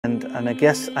And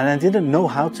I didn't know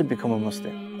how to become a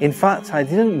Muslim. In fact, I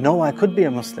didn't know I could be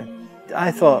a Muslim. I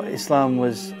thought Islam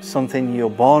was something you're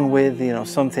born with,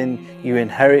 something you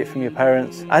inherit from your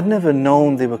parents. I'd never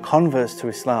known they were converts to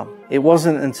Islam. It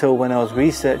wasn't until when I was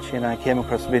researching, I came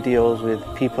across videos with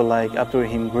people like Abdul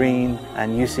Rahim Green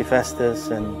and Yusuf Estes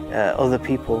and other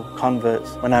people,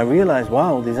 converts, when I realized,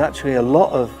 wow, there's actually a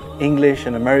lot of English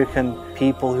and American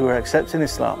people who are accepting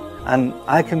Islam, and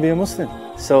I can be a Muslim.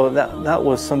 So that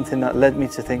was something that led me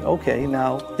to think, okay,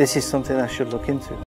 now this is something I should look into.